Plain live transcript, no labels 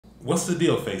What's the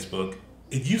deal, Facebook?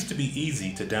 It used to be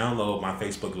easy to download my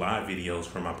Facebook Live videos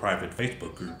from my private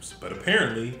Facebook groups, but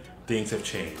apparently things have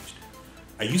changed.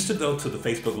 I used to go to the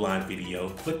Facebook Live video,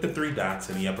 click the three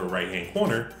dots in the upper right hand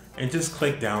corner, and just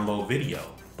click download video.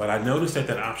 But I noticed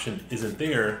that option isn't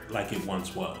there like it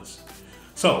once was.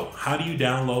 So, how do you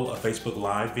download a Facebook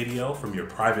Live video from your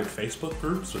private Facebook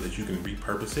group so that you can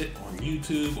repurpose it on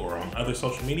YouTube or on other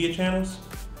social media channels?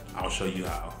 I'll show you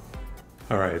how.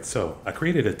 Alright, so I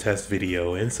created a test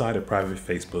video inside a private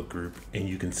Facebook group, and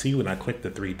you can see when I click the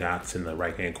three dots in the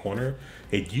right hand corner,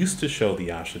 it used to show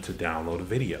the option to download a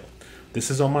video.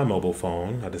 This is on my mobile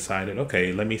phone. I decided,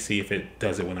 okay, let me see if it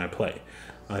does it when I play.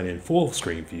 I'm in full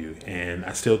screen view, and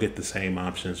I still get the same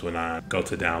options when I go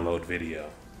to download video.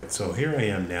 So here I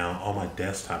am now on my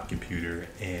desktop computer,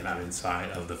 and I'm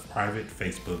inside of the private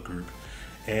Facebook group.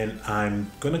 And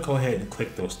I'm gonna go ahead and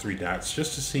click those three dots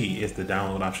just to see if the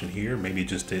download option here maybe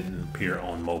just didn't appear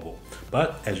on mobile.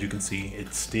 But as you can see,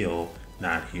 it's still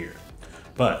not here.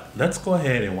 But let's go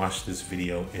ahead and watch this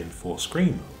video in full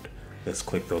screen mode. Let's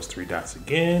click those three dots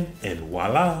again, and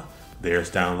voila, there's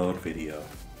download video.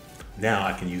 Now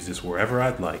I can use this wherever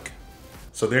I'd like.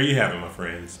 So there you have it, my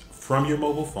friends. From your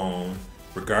mobile phone,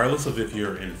 regardless of if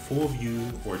you're in full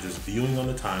view or just viewing on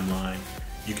the timeline,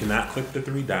 you cannot click the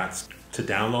three dots to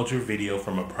download your video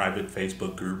from a private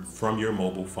Facebook group from your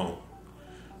mobile phone.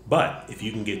 But if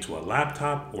you can get to a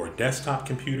laptop or a desktop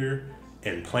computer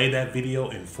and play that video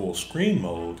in full screen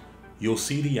mode, you'll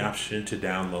see the option to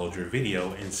download your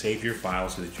video and save your file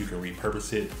so that you can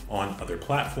repurpose it on other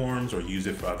platforms or use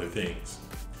it for other things.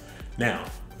 Now,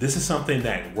 this is something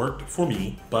that worked for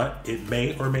me, but it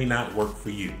may or may not work for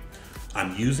you.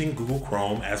 I'm using Google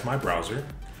Chrome as my browser.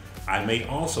 I may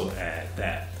also add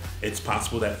that it's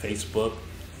possible that Facebook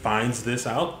finds this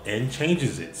out and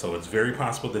changes it. So it's very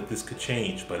possible that this could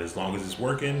change, but as long as it's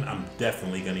working, I'm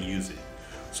definitely gonna use it.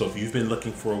 So if you've been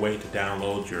looking for a way to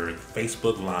download your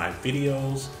Facebook Live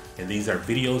videos, and these are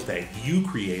videos that you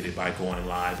created by going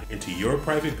live into your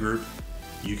private group,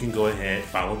 you can go ahead,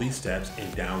 follow these steps,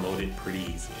 and download it pretty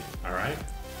easily, all right?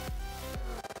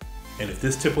 And if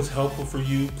this tip was helpful for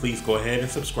you, please go ahead and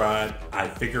subscribe. I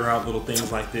figure out little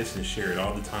things like this and share it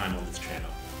all the time on this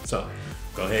channel. So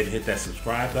go ahead and hit that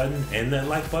subscribe button and that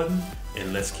like button,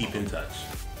 and let's keep in touch.